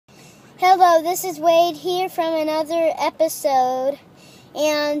Hello, this is Wade here from another episode,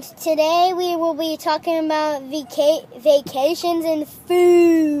 and today we will be talking about vacations and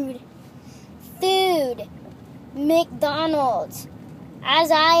food. McDonald's. As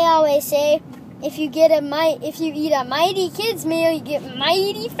I always say, if you eat a mighty kids meal, you get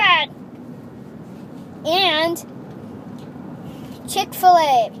mighty fat. And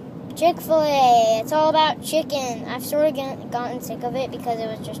Chick-fil-A, it's all about chicken. I've sort of gotten sick of it because it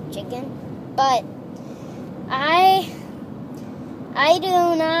was just chicken. But I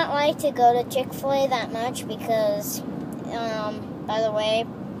do not like to go to Chick-fil-A that much because, by the way,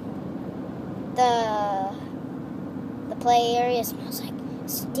 the play area smells like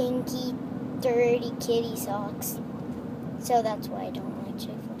stinky, dirty kitty socks. So that's why I don't like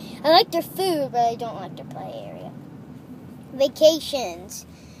Chick-fil-A. I like their food, but I don't like their play area. Vacations.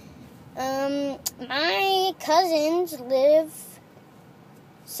 My cousins live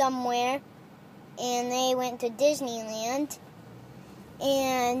somewhere, and they went to Disneyland,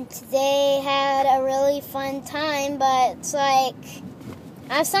 and they had a really fun time, but it's like,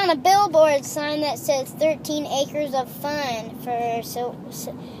 I saw a billboard sign that says 13 acres of fun for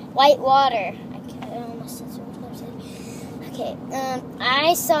Whitewater. I almost said Silver Dollar City. Okay,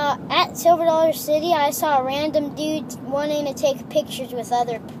 I saw, at Silver Dollar City, I saw a random dude wanting to take pictures with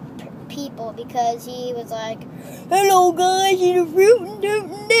other people because he was like, "Hello guys, it's a fruit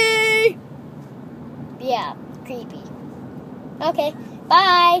and day." Yeah, creepy. Okay,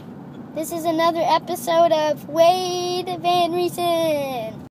 bye. This is another episode of Wade Van Riessen.